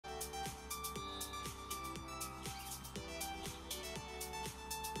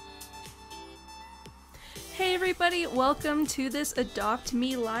Hey everybody, welcome to this Adopt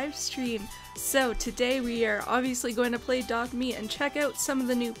Me live stream. So today we are obviously going to play Adopt Me and check out some of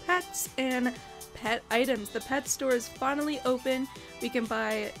the new pets and pet items. The pet store is finally open. We can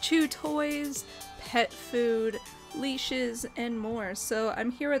buy chew toys, pet food, leashes, and more. So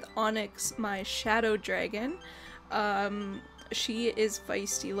I'm here with Onyx, my shadow dragon. She is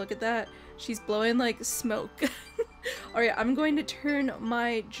feisty, look at that. She's blowing like smoke. Alright, I'm going to turn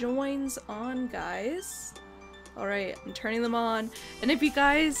my joins on, guys. Alright, I'm turning them on. And if you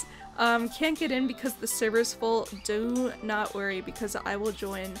guys can't get in because the server's full, do not worry because I will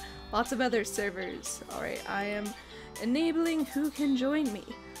join lots of other servers. Alright, I am enabling who can join me.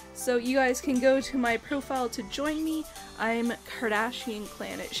 So you guys can go to my profile to join me. I'm Kardashian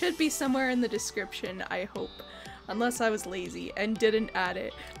Clan. It should be somewhere in the description, I hope. Unless I was lazy and didn't add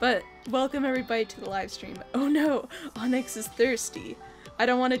it. But welcome everybody to the live stream. Oh no, Onyx is thirsty. I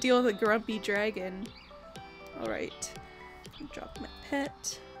don't want to deal with a grumpy dragon. Alright, drop my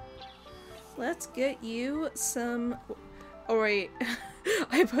pet. Let's get you some... Alright,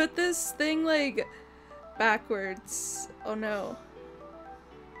 I put this thing like backwards. Oh no.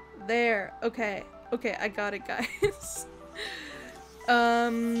 There, okay. Okay, I got it, guys.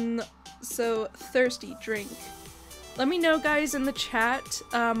 So thirsty drink. Let me know, guys, in the chat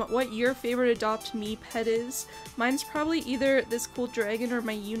what your favorite Adopt Me pet is. Mine's probably either this cool dragon or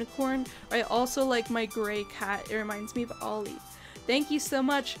my unicorn. I also like my gray cat. It reminds me of Ollie. Thank you so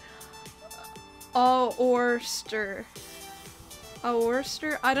much, Aorster.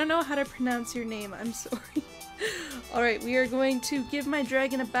 Aorster? I don't know how to pronounce your name. I'm sorry. Alright, we are going to give my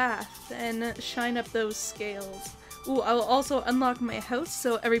dragon a bath and shine up those scales. Ooh, I will also unlock my house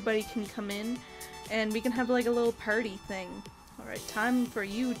so everybody can come in. And we can have like a little party thing. Alright, time for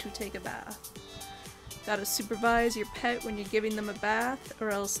you to take a bath. Gotta supervise your pet when you're giving them a bath, or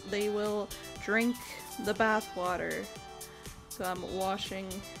else they will drink the bath water. So I'm washing.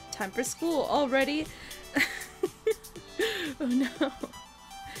 Time for school already. Oh no.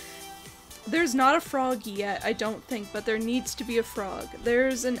 There's not a frog yet, I don't think, but there needs to be a frog.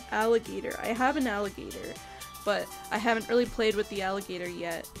 There's an alligator. I have an alligator, but I haven't really played with the alligator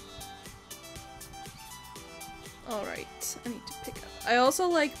yet. Alright, I need to pick up. I also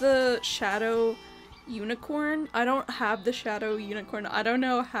like the shadow unicorn. I don't have the shadow unicorn. I don't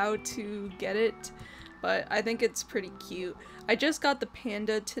know how to get it, but I think it's pretty cute. I just got the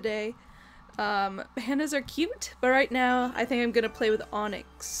panda today. Pandas are cute, but right now I think I'm gonna play with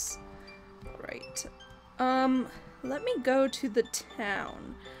Onyx. Alright. Let me go to the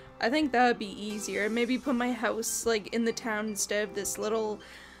town. I think that would be easier. Maybe put my house like in the town instead of this little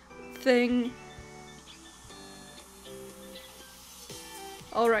thing.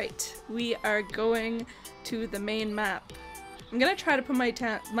 Alright, we are going to the main map. I'm gonna try to put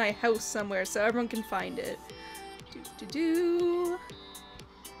my house somewhere so everyone can find it.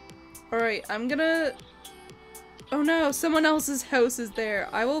 Alright, I'm gonna... Oh no, someone else's house is there.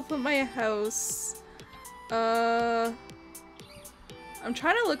 I will put my house... I'm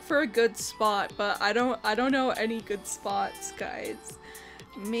trying to look for a good spot, but I don't know any good spots, guys.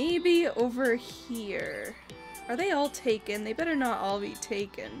 Maybe over here. Are they all taken? They better not all be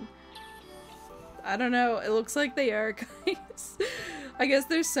taken. I don't know. It looks like they are, guys. I guess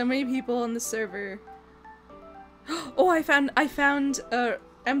there's so many people on the server. Oh, I found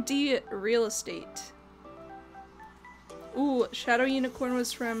empty real estate. Ooh, Shadow Unicorn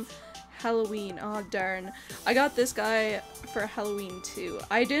was from Halloween. Oh, darn. I got this guy for Halloween too.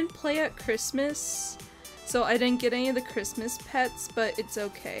 I didn't play at Christmas, so I didn't get any of the Christmas pets, but it's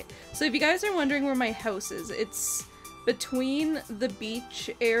okay. So if you guys are wondering where my house is, it's between the beach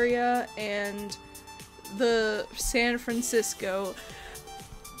area and the San Francisco-esque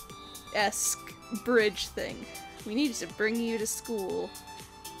bridge thing. We need to bring you to school.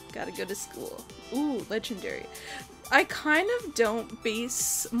 Gotta go to school. Ooh, legendary. I kind of don't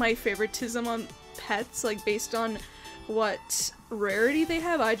base my favoritism on pets, like based on what rarity they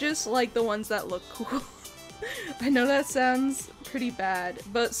have. I just like the ones that look cool. I know that sounds pretty bad,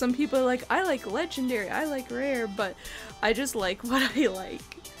 but some people are like, I like legendary, I like rare, but I just like what I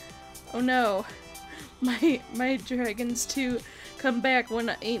like. Oh no, my dragons to come back when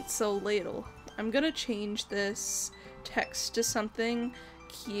I ain't so little. I'm gonna change this text to something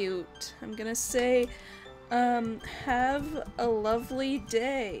cute. I'm gonna say, have a lovely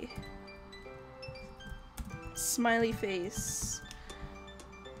day. Smiley face.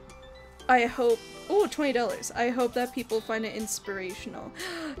 I hope- oh, $20. I hope that people find it inspirational.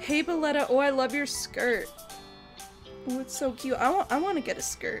 Hey, Belletta. Oh, I love your skirt. Oh, it's so cute. I want to get a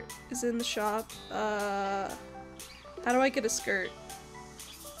skirt. Is it in the shop? How do I get a skirt?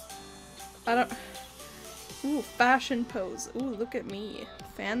 I don't... Ooh, fashion pose. Ooh, look at me.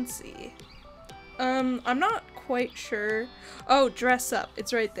 Fancy. I'm not quite sure. Oh, dress up.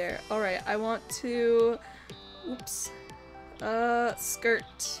 It's right there. Alright, I want to... Oops.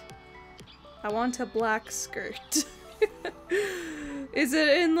 Skirt. I want a black skirt. Is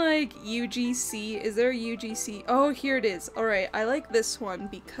it in, like, UGC? Is there a UGC? Oh, here it is. Alright, I like this one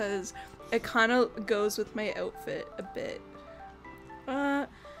because it kind of goes with my outfit a bit.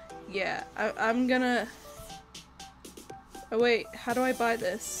 Yeah, I'm gonna... Oh wait, how do I buy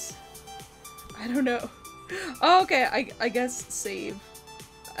this? I don't know. Oh, okay, I guess save.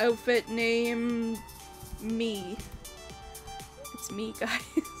 Outfit name... me. It's me, guys.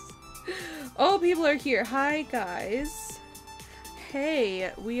 Oh, people are here. Hi, guys.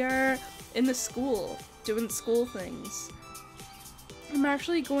 Hey, we are in the school, doing school things. I'm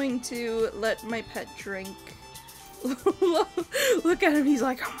actually going to let my pet drink. Look at him, he's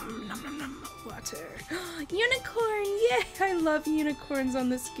like, nom, nom, nom, water. Unicorn, yay! I love unicorns on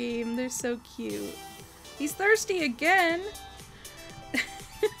this game. They're so cute. He's thirsty again.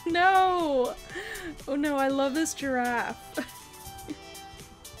 No! Oh no, I love this giraffe.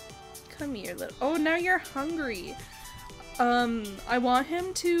 Come here, little. Oh, now you're hungry. I want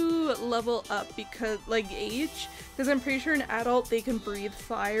him to level up because, like, age, because I'm pretty sure an adult, they can breathe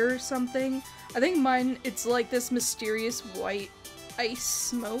fire or something. I think mine, it's like this mysterious white ice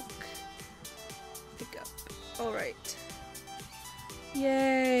smoke. Pick up. Alright.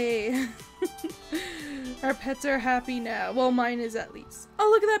 Yay! Our pets are happy now. Well, mine is at least. Oh,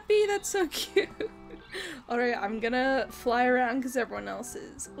 look at that bee! That's so cute! Alright, I'm gonna fly around because everyone else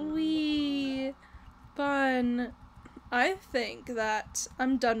is. Wee! Fun! I think that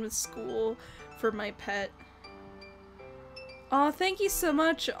I'm done with school for my pet. Aw, thank you so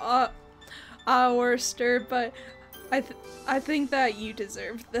much, Worcester, but I think that you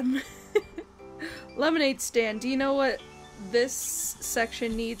deserve them. Lemonade stand. Do you know what this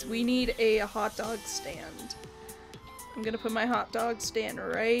section needs? We need a hot dog stand. I'm gonna put my hot dog stand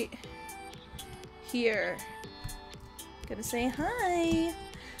right here. Gonna say hi.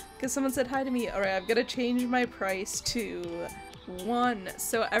 Because someone said hi to me. Alright, I've got to change my price to 1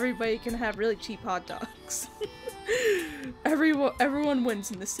 so everybody can have really cheap hot dogs. Everyone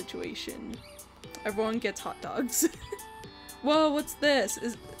wins in this situation. Everyone gets hot dogs. Whoa, what's this?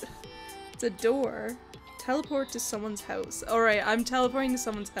 It's a door. Teleport to someone's house. Alright, I'm teleporting to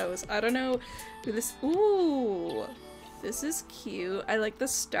someone's house. I don't know who this... Ooh! This is cute. I like the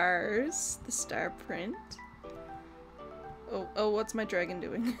stars. The star print. Oh, what's my dragon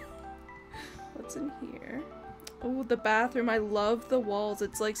doing? What's in here? Oh, the bathroom. I love the walls.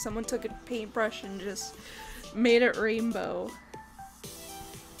 It's like someone took a paintbrush and just made it rainbow.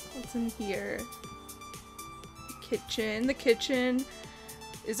 What's in here? The kitchen. The kitchen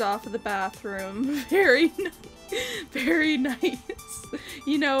is off of the bathroom. Very very nice.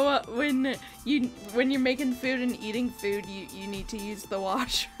 You know, when you're making food and eating food, you need to use the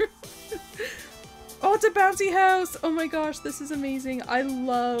washroom. Oh, it's a bouncy house! Oh my gosh, this is amazing. I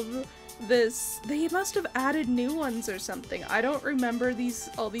love this. They must have added new ones or something. I don't remember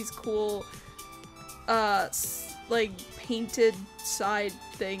all these cool, like, painted side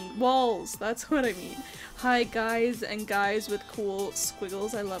walls. That's what I mean. Hi, guys and guys with cool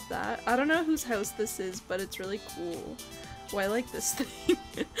squiggles. I love that. I don't know whose house this is, but it's really cool. Oh, I like this thing.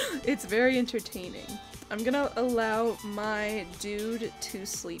 It's very entertaining. I'm gonna allow my dude to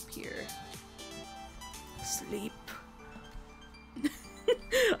sleep here. Sleep.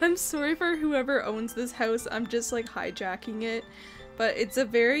 I'm sorry for whoever owns this house. I'm just like hijacking it, but it's a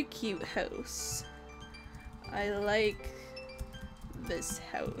very cute house. I like this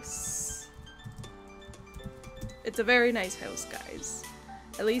house. It's a very nice house, guys.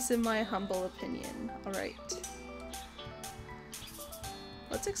 At least in my humble opinion. Alright.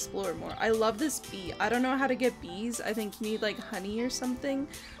 Let's explore more. I love this bee. I don't know how to get bees. I think you need like honey or something,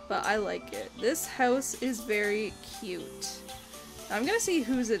 but I like it. This house is very cute. I'm gonna see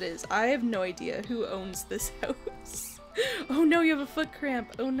whose it is. I have no idea who owns this house. Oh no, you have a foot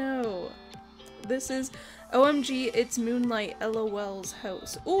cramp. Oh no. This is OMG, it's Moonlight LOL's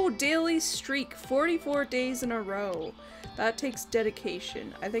house. Oh, daily streak, 44 days in a row. That takes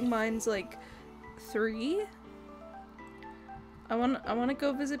dedication. I think mine's like 3. I want to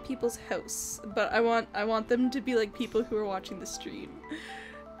go visit people's house, but I want them to be like people who are watching the stream.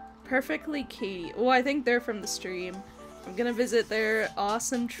 Perfectly Katie. Oh, I think they're from the stream. I'm gonna visit their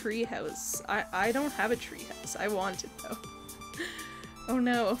awesome tree house. I don't have a tree house. I want it though. Oh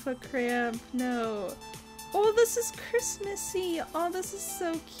no, a foot cramp. No. Oh, this is Christmassy. Oh, this is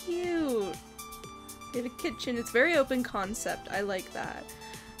so cute. They have a kitchen. It's very open concept. I like that.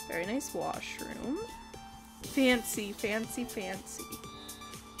 Very nice washroom. Fancy, fancy, fancy.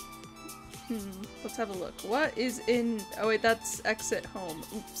 Let's have a look. What is in- oh wait, that's exit home.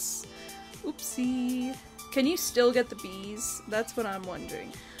 Oops. Oopsie. Can you still get the bees? That's what I'm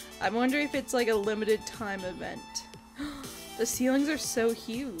wondering. I'm wondering if it's like a limited time event. The ceilings are so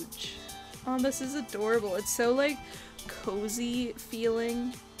huge. Oh, this is adorable. It's so like cozy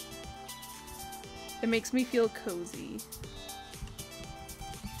feeling. It makes me feel cozy.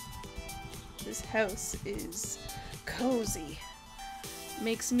 This house is cozy.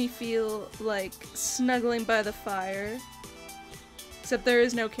 Makes me feel like snuggling by the fire. Except there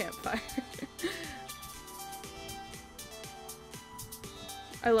is no campfire.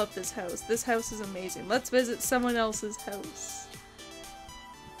 I love this house. This house is amazing. Let's visit someone else's house.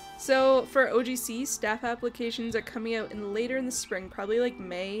 So for OGC, staff applications are coming out later in the spring, probably like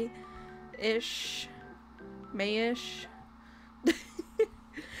May-ish. May-ish.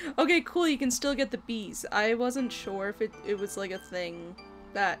 Okay, cool, you can still get the bees. I wasn't sure if it was like a thing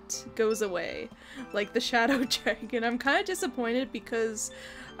that goes away, like the shadow dragon. I'm kind of disappointed because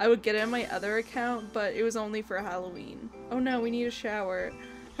I would get it on my other account, but it was only for Halloween. Oh no, we need a shower.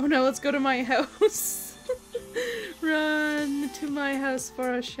 Oh no, let's go to my house. Run to my house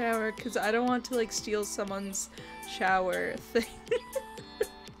for a shower, because I don't want to like steal someone's shower thing.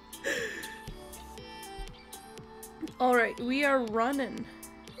 Alright, we are running.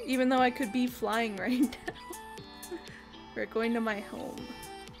 Even though I could be flying right now. We're going to my home.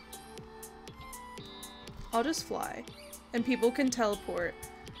 I'll just fly. And people can teleport.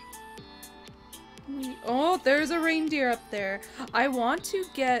 Oh, there's a reindeer up there. I want to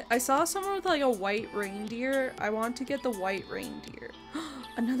get- I saw someone with like a white reindeer. I want to get the white reindeer.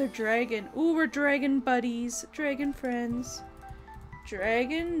 Another dragon. Ooh, we're dragon buddies. Dragon friends.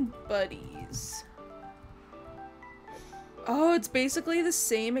 Dragon buddies. Oh, it's basically the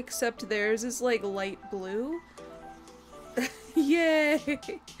same except theirs is like light blue. Yay!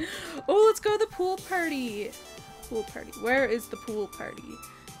 Oh, let's go to the pool party! Pool party. Where is the pool party?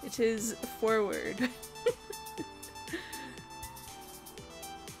 It is forward.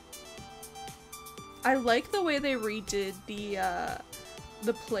 I like the way they redid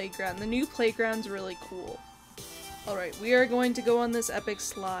the playground. The new playground's really cool. Alright, we are going to go on this epic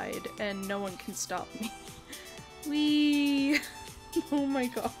slide and no one can stop me. Whee! Oh my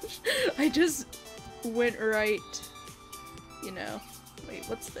gosh. I just went right, you know. Wait,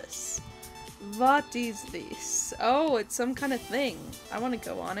 what's this? What is this? Oh, it's some kind of thing. I want to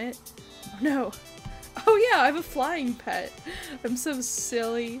go on it. Oh no. Oh yeah, I have a flying pet. I'm so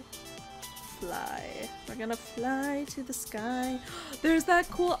silly. Fly. We're gonna fly to the sky. There's that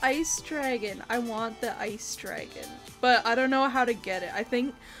cool ice dragon. I want the ice dragon. But I don't know how to get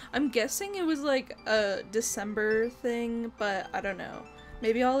it. I'm guessing it was like a December thing, but I don't know.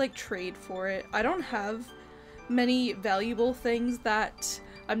 Maybe I'll like trade for it. I don't have many valuable things that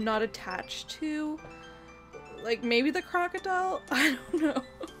I'm not attached to. Like maybe the crocodile? I don't know.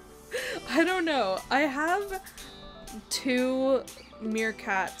 I don't know. I have 2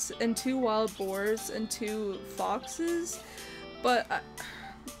 meerkats and 2 wild boars and 2 foxes, but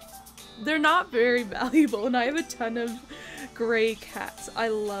they're not very valuable, and I have a ton of gray cats. I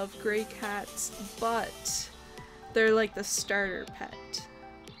love gray cats, but they're like the starter pet.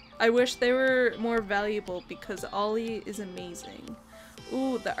 I wish they were more valuable because Ollie is amazing.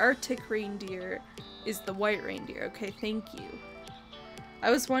 Ooh, the Arctic reindeer is the white reindeer. Okay, thank you.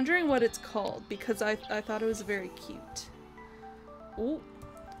 I was wondering what it's called because I thought it was very cute. Ooh.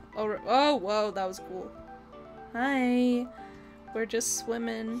 Oh, whoa, that was cool. Hi. We're just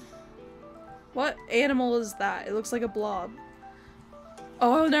swimming. What animal is that? It looks like a blob.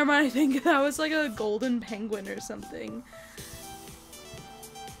 Oh, never mind. I think that was like a golden penguin or something.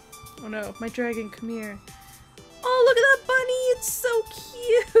 Oh no, my dragon, come here. Oh, look at that bunny! It's so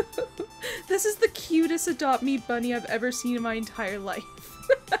cute! This is the cutest Adopt Me bunny I've ever seen in my entire life.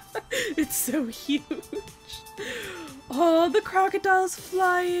 It's so huge. Oh, the crocodile's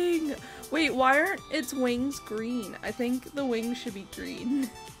flying! Wait, why aren't its wings green? I think the wings should be green,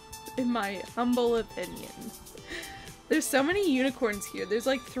 in my humble opinion. There's so many unicorns here. There's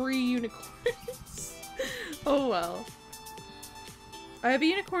like 3 unicorns. Oh well. I have a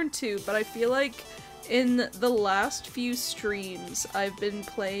unicorn too, but I feel like in the last few streams I've been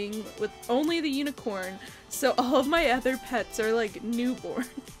playing with only the unicorn, so all of my other pets are like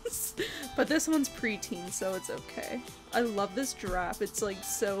newborns. But this one's preteen, so it's okay. I love this giraffe. It's like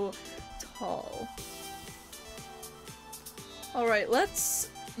so tall. Alright,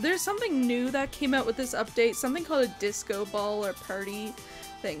 there's something new that came out with this update, something called a disco ball or party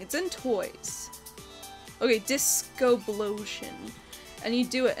thing. It's in toys. Okay, disco-blotion. And you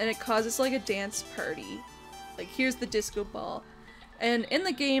do it and it causes like a dance party. Like, here's the disco ball. And in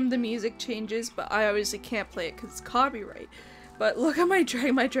the game, the music changes, but I obviously can't play it because it's copyright. But look at my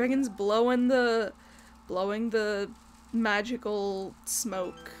dragon. My dragon's blowing the magical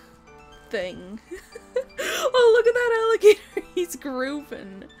smoke thing. Oh, look at that alligator. He's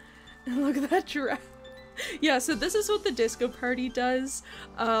grooving. And look at that giraffe. Yeah, so this is what the disco party does.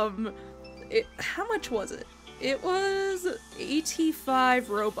 How much was it? It was 85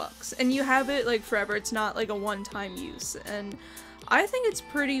 Robux, and you have it like forever. It's not like a one-time use, and I think it's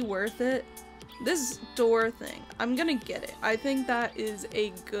pretty worth it. This door thing, I'm gonna get it. I think that is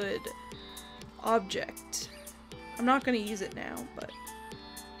a good object. I'm not gonna use it now, but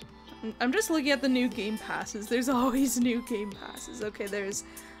I'm just looking at the new game passes. There's always new game passes. Okay, there's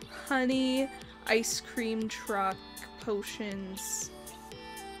honey, ice cream truck, potions,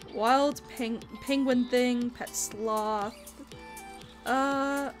 wild penguin thing, pet sloth,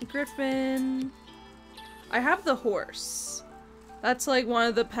 griffin. I have the horse. That's like one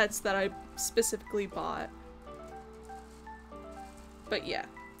of the pets that I specifically bought. But yeah,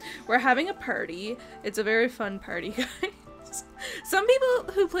 we're having a party. It's a very fun party, guys. Some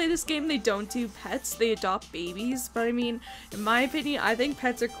people who play this game, they don't do pets, they adopt babies, but I mean, in my opinion, I think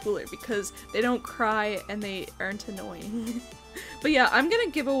pets are cooler because they don't cry and they aren't annoying. But yeah, I'm gonna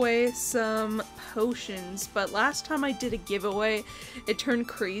give away some potions, but last time I did a giveaway, it turned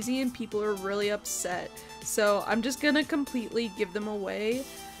crazy and people were really upset. So I'm just gonna completely give them away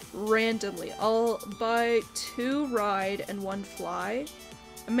randomly. I'll buy 2 ride and 1 fly.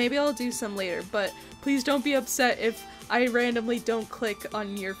 And maybe I'll do some later, but please don't be upset if I randomly don't click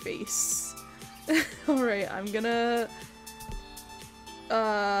on your face. Alright, I'm gonna...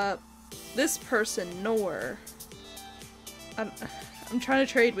 this person, Nor. I'm trying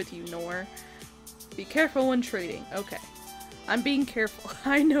to trade with you, Nor. Be careful when trading. Okay. I'm being careful.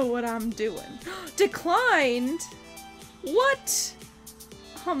 I know what I'm doing. Declined? What?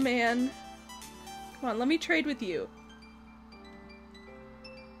 Oh man. Come on, let me trade with you.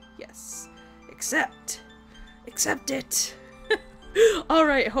 Yes. Accept. Accept it.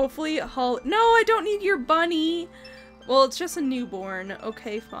 Alright, hopefully No, I don't need your bunny. Well, it's just a newborn.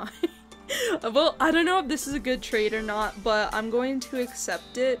 Okay, fine. Well, I don't know if this is a good trade or not, but I'm going to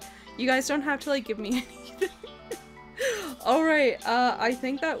accept it. You guys don't have to, like, give me anything. Alright, I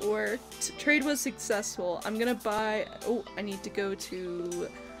think that worked. Trade was successful. I'm gonna buy... Oh, I need to go to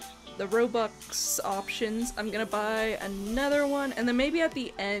the Robux options. I'm gonna buy another one, and then maybe at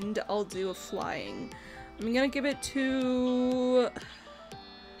the end I'll do a flying. I'm gonna give it to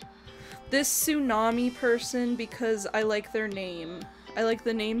this tsunami person because I like their name. I like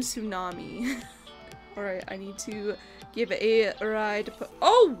the name Tsunami. Alright, I need to give a ride.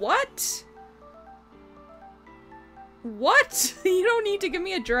 Oh, what? What? You don't need to give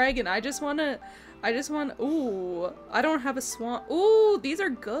me a dragon. I just want, ooh, I don't have a swan. Ooh, these are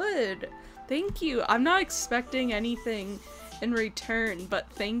good. Thank you. I'm not expecting anything in return, but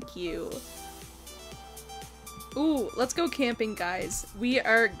thank you. Ooh, let's go camping, guys. We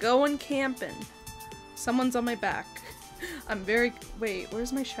are going camping. Someone's on my back. Wait,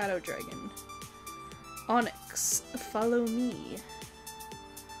 where's my shadow dragon? Onyx, follow me.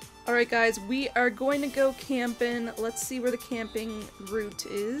 Alright guys, we are going to go camping. Let's see where the camping route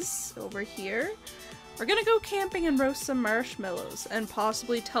is. Over here. We're gonna go camping and roast some marshmallows and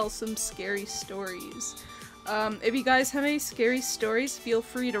possibly tell some scary stories. If you guys have any scary stories, feel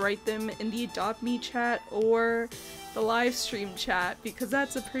free to write them in the Adopt Me chat or the live stream chat because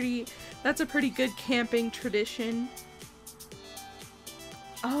that's a pretty good camping tradition.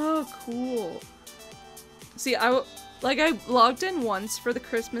 Oh, cool. See, I logged in once for the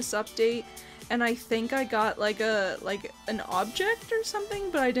Christmas update, and I think I got like an object or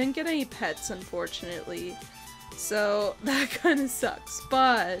something, but I didn't get any pets, unfortunately. So that kind of sucks.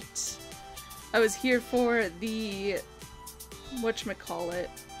 But I was here for the whatchamacallit,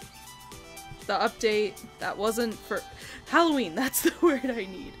 the update that wasn't for Halloween. That's the word I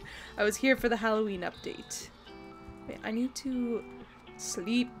need. I was here for the Halloween update. Wait, I need to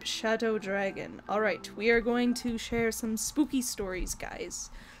sleep, Shadow Dragon. Alright, we are going to share some spooky stories, guys.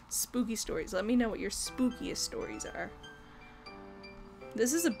 Spooky stories. Let me know what your spookiest stories are.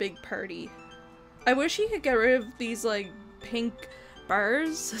 This is a big party. I wish you could get rid of these, like, pink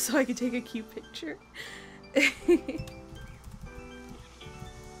bars so I could take a cute picture. Hey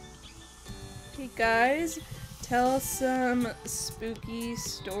guys, tell some spooky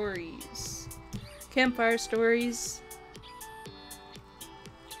stories. Campfire stories.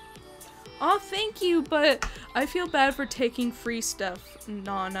 Aw, thank you, but I feel bad for taking free stuff,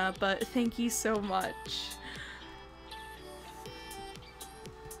 Nana, but thank you so much.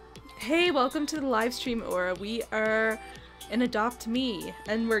 Hey, welcome to the live stream, Aura. We are in Adopt Me,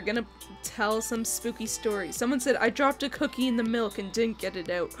 and we're gonna tell some spooky stories. Someone said, I dropped a cookie in the milk and didn't get it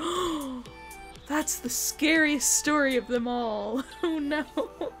out. That's the scariest story of them all. Oh no.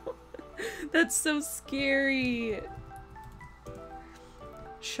 That's so scary.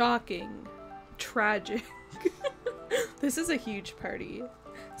 Shocking. Tragic. This is a huge party.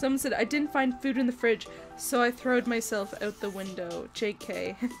 Someone said, I didn't find food in the fridge, so I throwed myself out the window.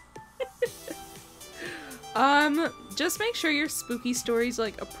 JK. Just make sure your spooky story's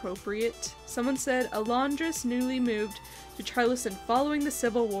like appropriate. Someone said, a laundress newly moved to Charleston following the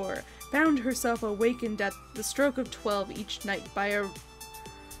Civil War found herself awakened at the stroke of 12 each night by a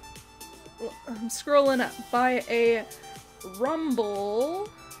I'm scrolling up by a rumble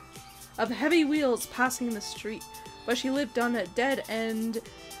of heavy wheels passing the street, but she lived on a dead-end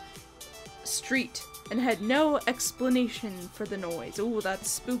street and had no explanation for the noise. Ooh,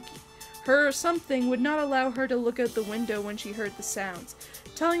 that's spooky. Her something would not allow her to look out the window when she heard the sounds,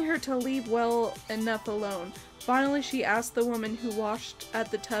 telling her to leave well enough alone. Finally, she asked the woman who washed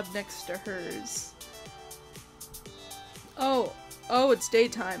at the tub next to hers. Oh, it's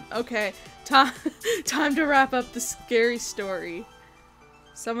daytime. Okay, time to wrap up the scary story.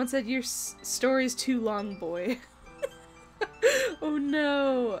 Someone said your story's too long, boy. Oh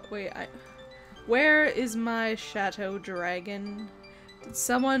no. Wait, where is my chateau dragon? Did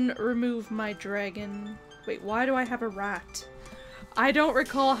someone remove my dragon? Wait, why do I have a rat? I don't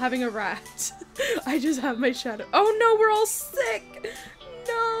recall having a rat. I just have my shadow. Oh no, we're all sick!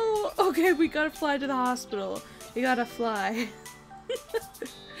 No! Okay, we gotta fly to the hospital. We gotta fly.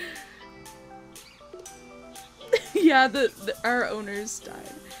 Yeah, our owners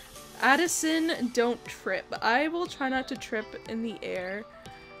died. Addison, don't trip. I will try not to trip in the air.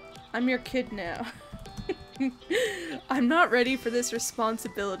 I'm your kid now. I'm not ready for this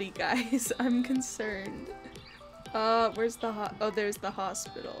responsibility, guys. I'm concerned. Where's the oh, there's the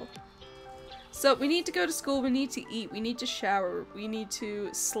hospital. So we need to go to school, we need to eat, we need to shower, we need to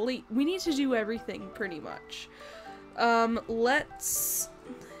sleep, we need to do everything pretty much. It's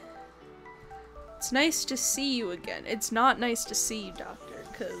nice to see you again. It's not nice to see you, doctor,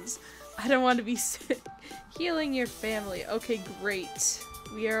 because I don't want to be sick. Healing your family. Okay, great.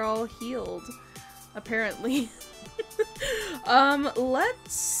 We are all healed, apparently.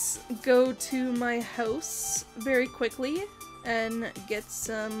 Let's go to my house very quickly and get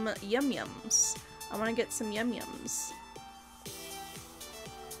some yum-yums. I want to get some yum-yums.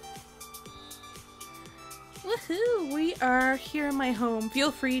 Woohoo! We are here in my home.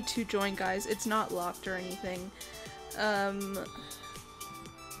 Feel free to join, guys. It's not locked or anything.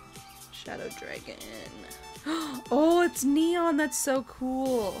 Shadow Dragon. Oh, it's neon! That's so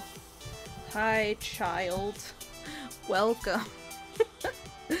cool! Hi, child. Welcome.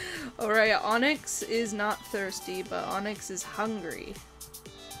 Alright, Onyx is not thirsty, but Onyx is hungry.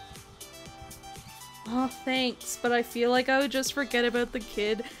 Oh, thanks, but I feel like I would just forget about the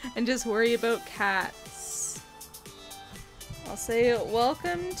kid and just worry about cats. I'll say,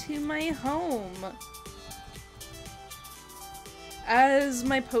 welcome to my home. As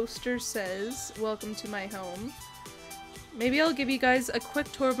my poster says, welcome to my home. Maybe I'll give you guys a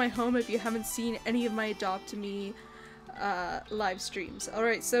quick tour of my home if you haven't seen any of my Adopt Me live streams.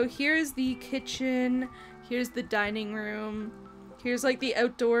 Alright, so here's the kitchen, here's the dining room, here's like the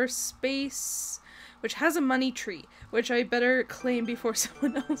outdoor space, which has a money tree, which I better claim before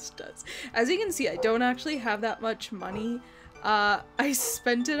someone else does. As you can see, I don't actually have that much money. I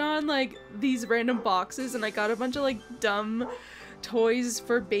spent it on like these random boxes and I got a bunch of like dumb toys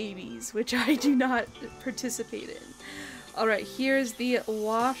for babies, which I do not participate in. Alright, here's the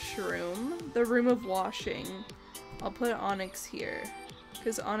washroom, the room of washing. I'll put Onyx here,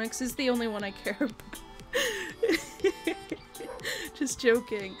 because Onyx is the only one I care about. Just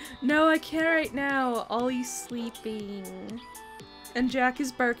joking. No, I can't right now. Ollie's sleeping. And Jack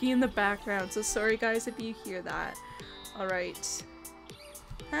is barking in the background, so sorry guys if you hear that. Alright.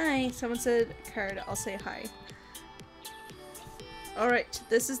 Hi, someone said card. I'll say hi. Alright,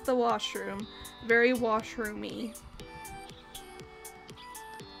 this is the washroom. Very washroomy.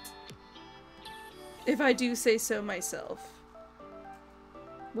 If I do say so myself.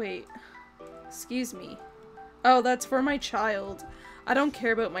 Wait. Excuse me. Oh, that's for my child. I don't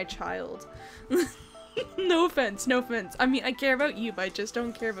care about my child. No offense, no offense. I mean, I care about you, but I just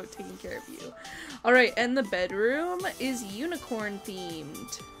don't care about taking care of you. Alright, and the bedroom is unicorn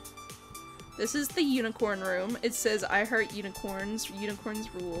themed. This is the unicorn room. It says, I heart unicorns, unicorns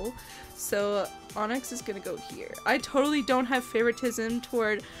rule. So Onyx is gonna go here. I totally don't have favoritism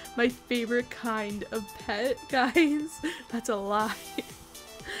toward my favorite kind of pet, guys. That's a lie.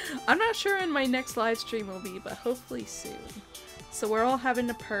 I'm not sure when my next live stream will be, but hopefully soon. So we're all having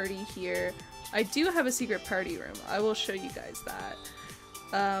a party here. I do have a secret party room. I will show you guys that.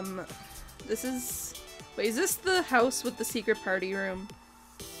 This is... Wait, is this the house with the secret party room?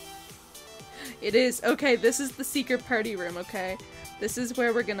 It is. Okay, this is the secret party room, okay? This is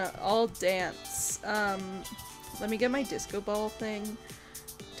where we're gonna all dance. Let me get my disco ball thing.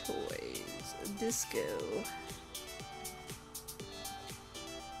 Toys. Disco.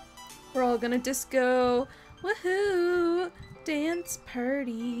 We're all gonna disco. Woohoo! Dance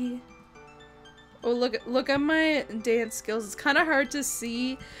party. Oh, look at my dance skills. It's kind of hard to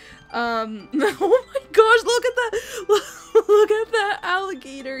see. Oh my gosh, look at that! Look at that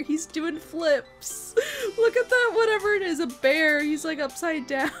alligator. He's doing flips. Look at that, whatever it is, a bear. He's like upside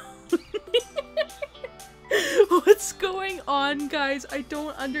down. What's going on, guys? I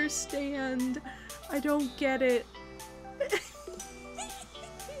don't understand. I don't get it.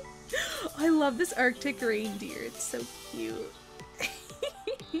 I love this Arctic reindeer. It's so cute.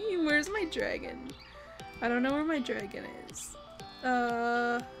 Where's my dragon? I don't know where my dragon is.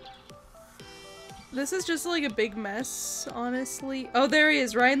 This is just like a big mess, honestly. Oh, there he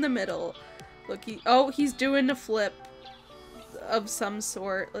is, right in the middle. Look, he's doing a flip of some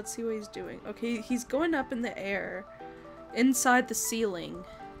sort. Let's see what he's doing. Okay, he's going up in the air. Inside the ceiling.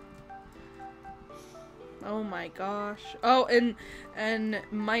 Oh my gosh. Oh, and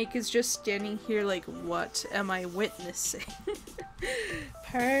Mike is just standing here like, what am I witnessing?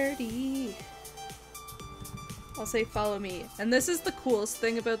 Party. I'll say follow me. And this is the coolest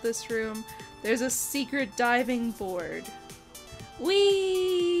thing about this room. There's a secret diving board.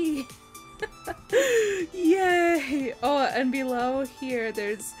 Whee! Yay! Oh, and below here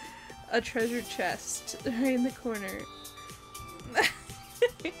there's a treasure chest right in the corner.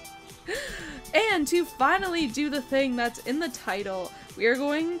 And to finally do the thing that's in the title, we are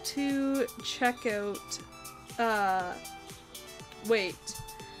going to check out, wait.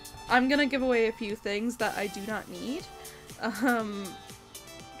 I'm gonna give away a few things that I do not need.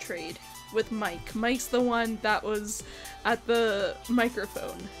 Trade with Mike. Mike's the one that was at the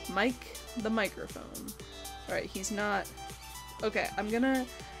microphone. Mike, the microphone. Alright, he's not... Okay, I'm gonna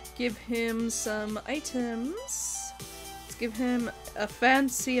give him some items. Let's give him a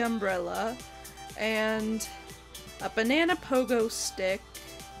fancy umbrella and a banana pogo stick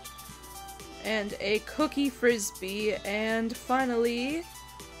and a cookie frisbee and finally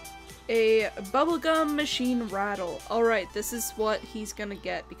a bubblegum machine rattle. Alright, this is what he's gonna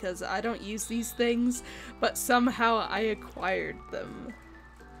get because I don't use these things, but somehow I acquired them.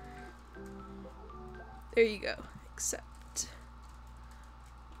 There you go. Accept.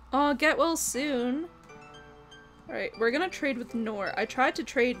 Aw, get well soon. Alright, we're gonna trade with Nor. I tried to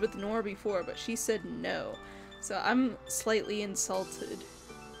trade with Nor before, but she said no. So I'm slightly insulted.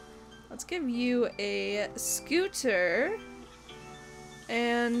 Let's give you a scooter.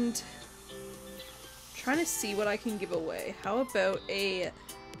 And trying to see what I can give away. How about a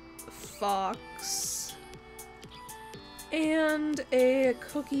fox and a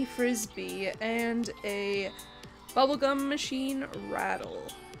cookie frisbee and a bubblegum machine rattle.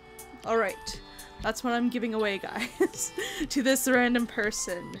 Alright, that's what I'm giving away, guys, to this random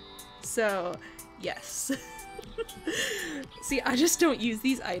person. So, yes. See, I just don't use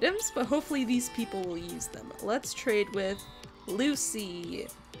these items, but hopefully these people will use them. Let's trade with Lucy.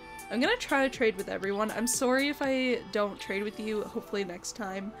 I'm gonna try to trade with everyone. I'm sorry if I don't trade with you. Hopefully next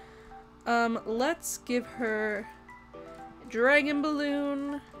time. Let's give her a dragon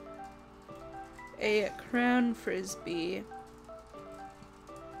balloon, a crown frisbee,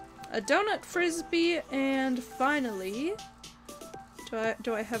 a donut frisbee, and finally,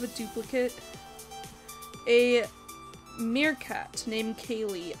 do I have a duplicate? A meerkat named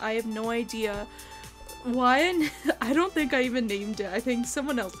Kaylee. I have no idea why. I don't think I even named it. I think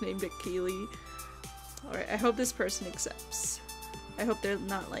someone else named it Kaylee. Alright, I hope this person accepts. I hope they're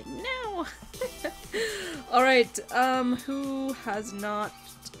not like, no! Alright, who has not...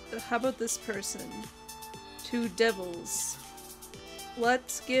 How about this person? Two devils.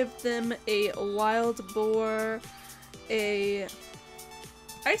 Let's give them a wild boar, a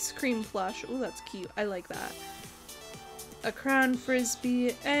ice cream plush. Oh, that's cute. I like that. A crown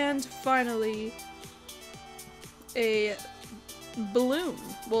frisbee, and finally a balloon.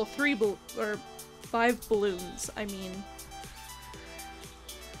 Well, 5 balloons. I mean,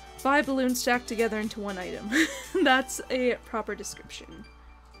 5 balloons stacked together into one item. That's a proper description.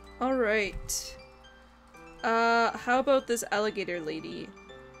 Alright. How about this alligator lady?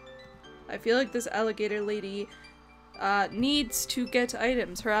 I feel like this alligator lady needs to get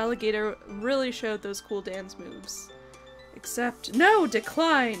items. Her alligator really showed those cool dance moves. Accept. No,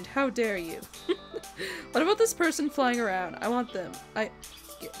 declined. How dare you? What about this person flying around? I want them.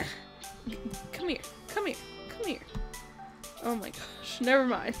 Come here. Come here. Come here. Oh my gosh. Never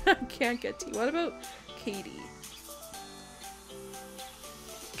mind. I can't get to you. What about Katie?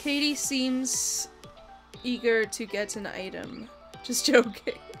 Katie seems eager to get an item. Just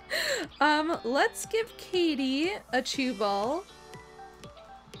joking. Let's give Katie a chew ball.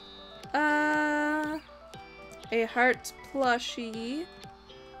 A heart plushie.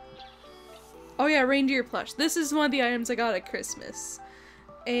 Oh yeah, reindeer plush. This is one of the items I got at Christmas.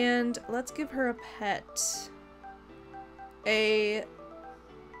 And let's give her a pet. A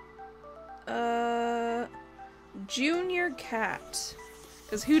junior cat.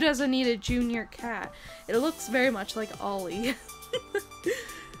 Because who doesn't need a junior cat? It looks very much like Ollie.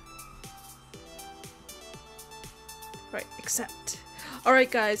 Right, accept.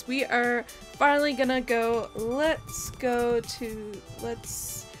 Alright guys, we are finally gonna go. Let's go to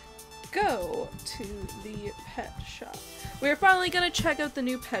the pet shop. We're finally gonna check out the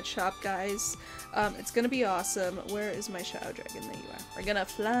new pet shop, guys. It's gonna be awesome. Where is my shadow dragon? There you are. We're gonna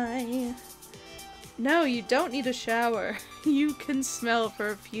fly. No, you don't need a shower. You can smell for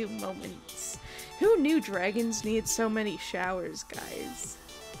a few moments. Who knew dragons need so many showers, guys?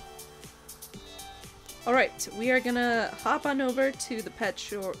 Alright, we are gonna hop on over to the pet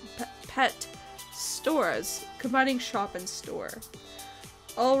stores, combining shop and store.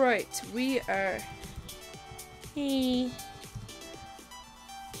 Alright, we are... Hey.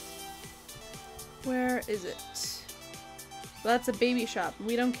 Where is it? Well, that's a baby shop.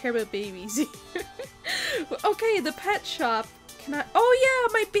 We don't care about babies here. Okay, the pet shop. Can I? Oh yeah,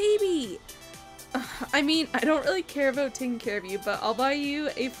 my baby! I mean, I don't really care about taking care of you, but I'll buy you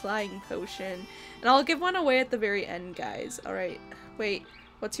a flying potion. And I'll give one away at the very end, guys. Alright. Wait,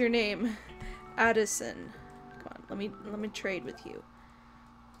 what's your name? Addison. Come on, let me trade with you.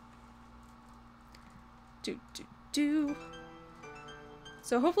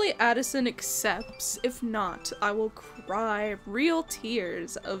 So hopefully Addison accepts. If not, I will cry real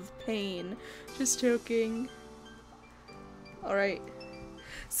tears of pain. Just joking. Alright.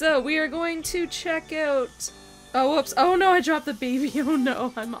 So we are going to check out... Oh, whoops. Oh no, I dropped the baby. Oh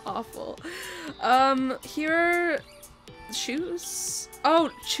no, I'm awful. Here are shoes. Oh,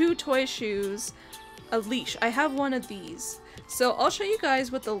 chew toy shoes. A leash. I have one of these. So I'll show you guys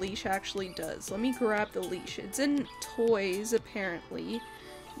what the leash actually does. Let me grab the leash. It's in toys, apparently.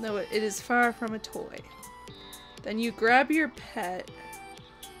 No, it is far from a toy. Then you grab your pet.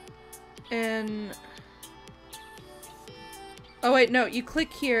 And... Oh wait, no, you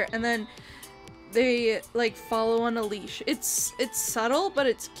click here and then they like follow on a leash. It's subtle, but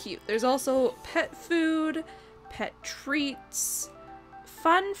it's cute. There's also pet food, pet treats,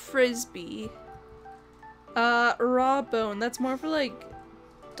 fun frisbee, raw bone. That's more for like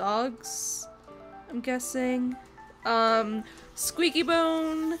dogs, I'm guessing. Squeaky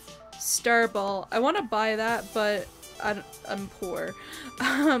bone, star ball. I want to buy that, but I'm poor.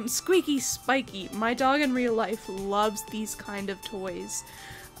 Squeaky spiky. My dog in real life loves these kind of toys.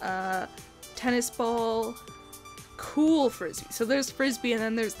 Tennis ball, cool frisbee. So there's frisbee and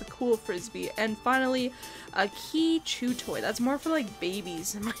then there's the cool frisbee. And finally, a key chew toy. That's more for like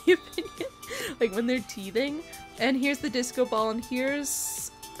babies in my opinion. Like when they're teething. And here's the disco ball and here's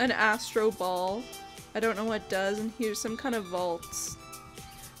an astro ball. I don't know what it does. And here's some kind of vaults.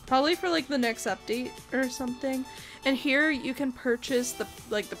 Probably for like the next update or something. And here you can purchase the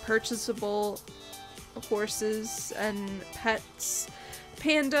purchasable horses and pets.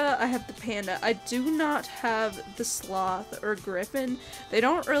 Panda, I have the panda. I do not have the sloth or griffin. They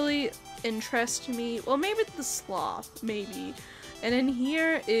don't really interest me. Well, maybe the sloth, maybe. And in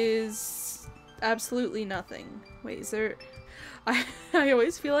here is absolutely nothing. Wait, is there... I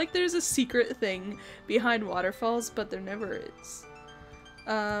always feel like there's a secret thing behind waterfalls, but there never is.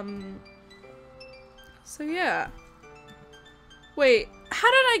 So yeah. Wait,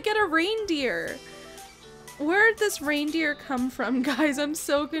 how did I get a reindeer? Where did this reindeer come from, guys? I'm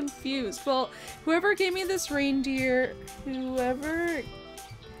so confused. Well, whoever gave me this reindeer, whoever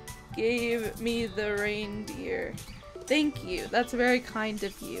gave me the reindeer, thank you. That's very kind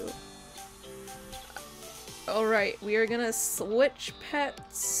of you. Alright, we are gonna switch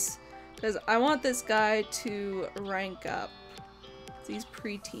pets, because I want this guy to rank up. He's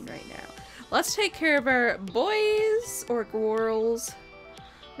preteen right now. Let's take care of our boys, or girls.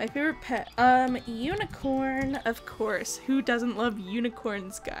 My favorite pet, unicorn, of course. Who doesn't love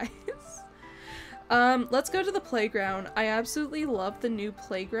unicorns, guys? Let's go to the playground. I absolutely love the new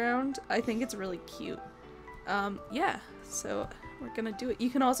playground. I think it's really cute. Yeah, so we're gonna do it. You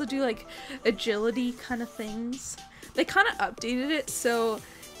can also do like agility kind of things. They kind of updated it so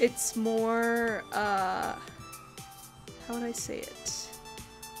it's more, how would I say it?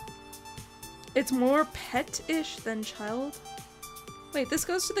 It's more pet-ish than child. Wait, this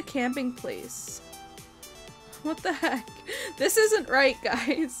goes to the camping place. What the heck? This isn't right,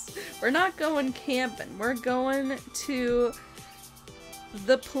 guys. We're not going camping. We're going to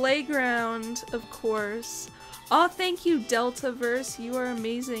the playground, of course. Aw, thank you, Deltaverse. You are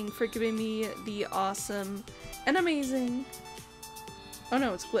amazing for giving me the awesome and amazing... Oh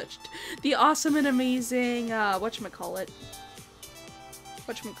no, it's glitched. The awesome and amazing, whatchamacallit.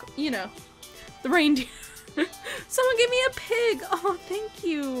 You know. The reindeer. Someone give me a pig! Oh, thank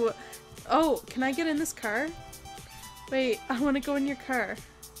you! Oh, can I get in this car? Wait, I want to go in your car.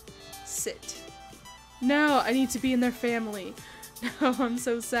 Sit. No, I need to be in their family. No, I'm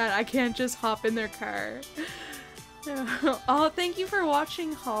so sad. I can't just hop in their car. No. Oh, thank you for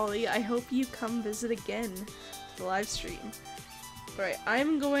watching, Holly. I hope you come visit again to the live stream. Alright,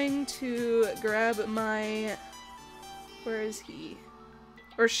 I'm going to grab my... Where is he?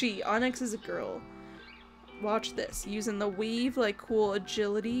 Or she. Onyx is a girl. Watch this. Using the weave, like cool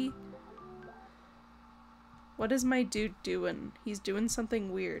agility. What is my dude doing? He's doing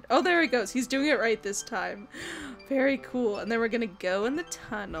something weird. Oh, there he goes. He's doing it right this time. Very cool. And then we're gonna go in the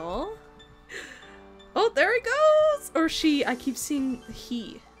tunnel. Oh, there he goes! Or she. I keep seeing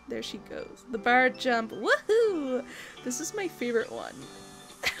he. There she goes. The bar jump. Woohoo! This is my favorite one.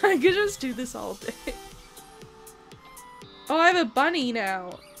 I could just do this all day. Oh, I have a bunny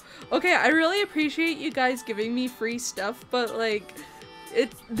now. Okay, I really appreciate you guys giving me free stuff, but like,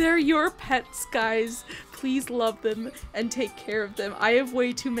 they're your pets, guys. Please love them and take care of them. I have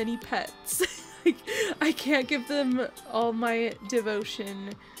way too many pets. Like, I can't give them all my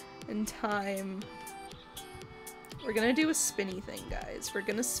devotion and time. We're gonna do a spinny thing, guys. We're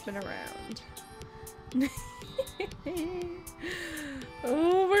gonna spin around.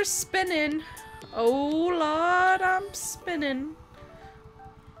 Oh, we're spinning. Oh, Lord, I'm spinning.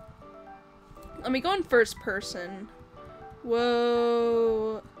 Let me go in first person.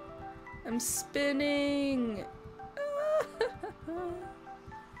 Whoa. I'm spinning.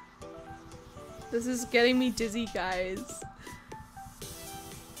 This is getting me dizzy, guys.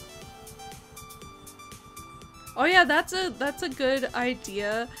 Oh yeah, that's a good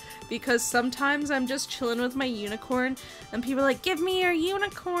idea, because sometimes I'm just chilling with my unicorn and people are like, give me your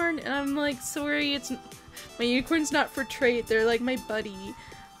unicorn, and I'm like, sorry, my unicorn's not for trade, they're like my buddy.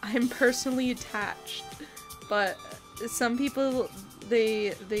 I'm personally attached. But some people,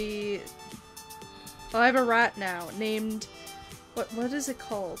 oh, I have a rat now named, what is it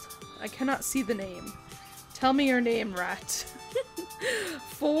called? I cannot see the name. Tell me your name, rat.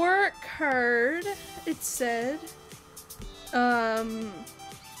 4 card, it said. Let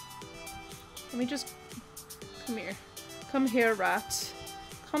me just, come here. Come here, rat.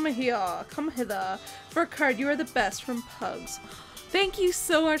 Come here, come hither. 4 card, you are the best, from Pugs. Thank you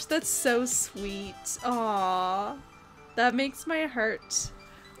so much, that's so sweet. Aww. That makes my heart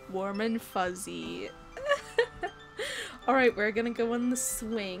warm and fuzzy. Alright, we're gonna go on the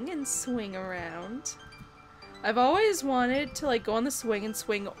swing and swing around. I've always wanted to like go on the swing and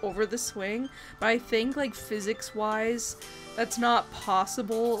swing over the swing, but I think like physics-wise, that's not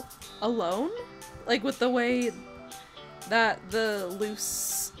possible alone. Like with the way that the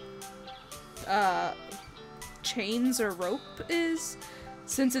loose chains or rope is,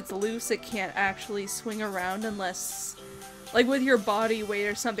 since it's loose it can't actually swing around unless like with your body weight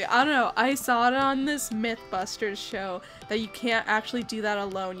or something. I don't know, I saw it on this Mythbusters show that you can't actually do that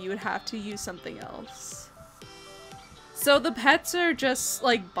alone, you would have to use something else. So the pets are just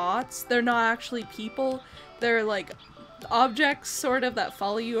like bots, they're not actually people, they're like objects sort of that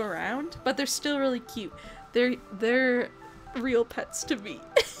follow you around, but they're still really cute. They're real pets to me.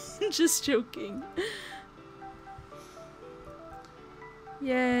 Just joking.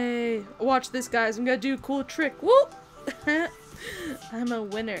 Yay. Watch this, guys. I'm gonna do a cool trick. Whoop! I'm a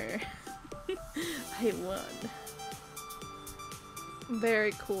winner. I won.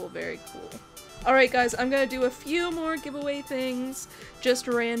 Very cool, very cool. Alright guys, I'm gonna do a few more giveaway things, just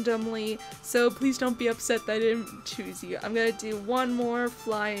randomly, so please don't be upset that I didn't choose you. I'm gonna do one more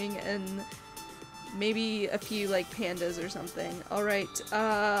flying and maybe a few like pandas or something. Alright,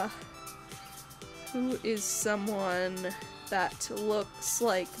 who is someone that looks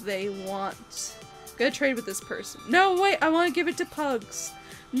like they want... I'm gonna trade with this person. No, wait, I want to give it to Pugs.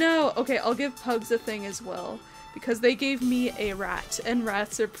 No, okay, I'll give Pugs a thing as well, because they gave me a rat, and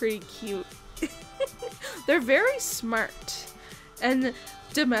rats are pretty cute. They're very smart, and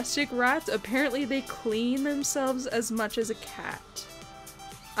domestic rats, apparently they clean themselves as much as a cat.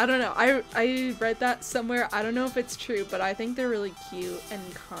 I don't know. I read that somewhere. I don't know if it's true, but I think they're really cute and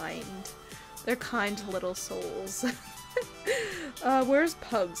kind. They're kind little souls. Where's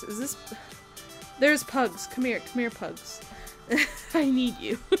Pugs? Is this... There's Pugs. Come here, Pugs. I need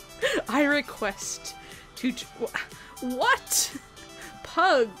you. I request to... What?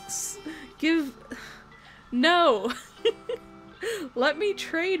 Pugs! Give... No! Let me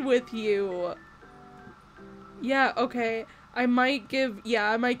trade with you! Yeah, okay. I might give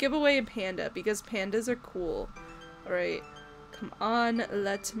away a panda, because pandas are cool. Alright. Come on,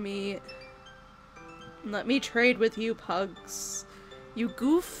 let me trade with you, Pugs. You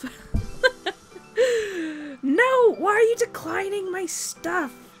goof. No! Why are you declining my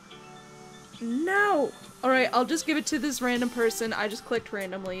stuff? No! Alright, I'll just give it to this random person. I just clicked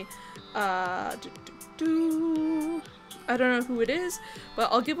randomly. I don't know who it is, but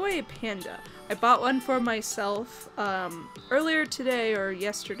I'll give away a panda. I bought one for myself earlier today or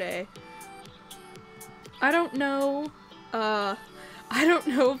yesterday. I don't know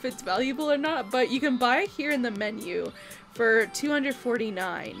if it's valuable or not, but you can buy it here in the menu for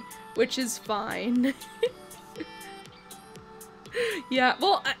 $249, which is fine. Yeah,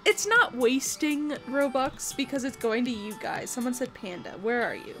 well, it's not wasting Robux because it's going to you guys. Someone said panda. Where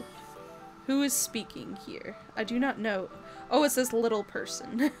are you? Who is speaking here? I do not know. Oh, it's this little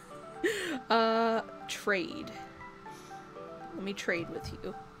person. Trade. Let me trade with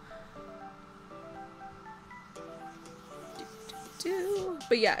you.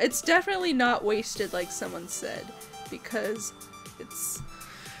 But yeah, it's definitely not wasted like someone said, because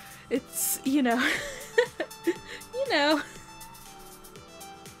it's, you know, you know.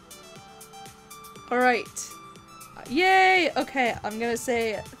 Alright. Yay! Okay, I'm gonna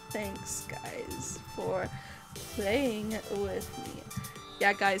say thanks, guys, for playing with me.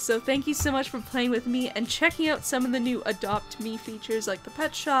 Yeah, guys, so thank you so much for playing with me and checking out some of the new Adopt Me features like the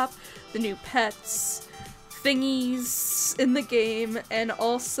pet shop, the new pets, thingies in the game, and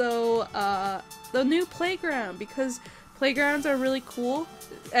also the new playground, because playgrounds are really cool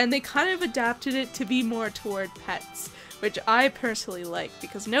and they kind of adapted it to be more toward pets, which I personally like,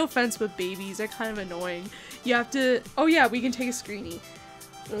 because no offense, but babies are kind of annoying. You have to... Oh yeah, we can take a screenie.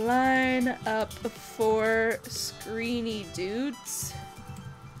 Line up for screenie, dudes.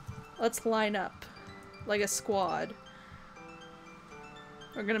 Let's line up. Like a squad.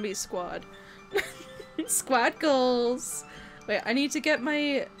 We're gonna be a squad. Squad goals! Wait, I need to get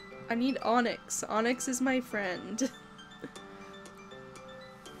my... I need Onyx. Onyx is my friend.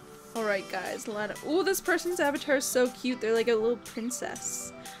 Alright, guys, line up. Ooh, this person's avatar is so cute. They're like a little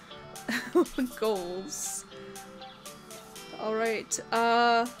princess. Goals. Alright,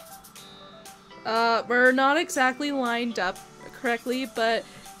 we're not exactly lined up correctly, but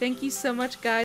thank you so much, guys.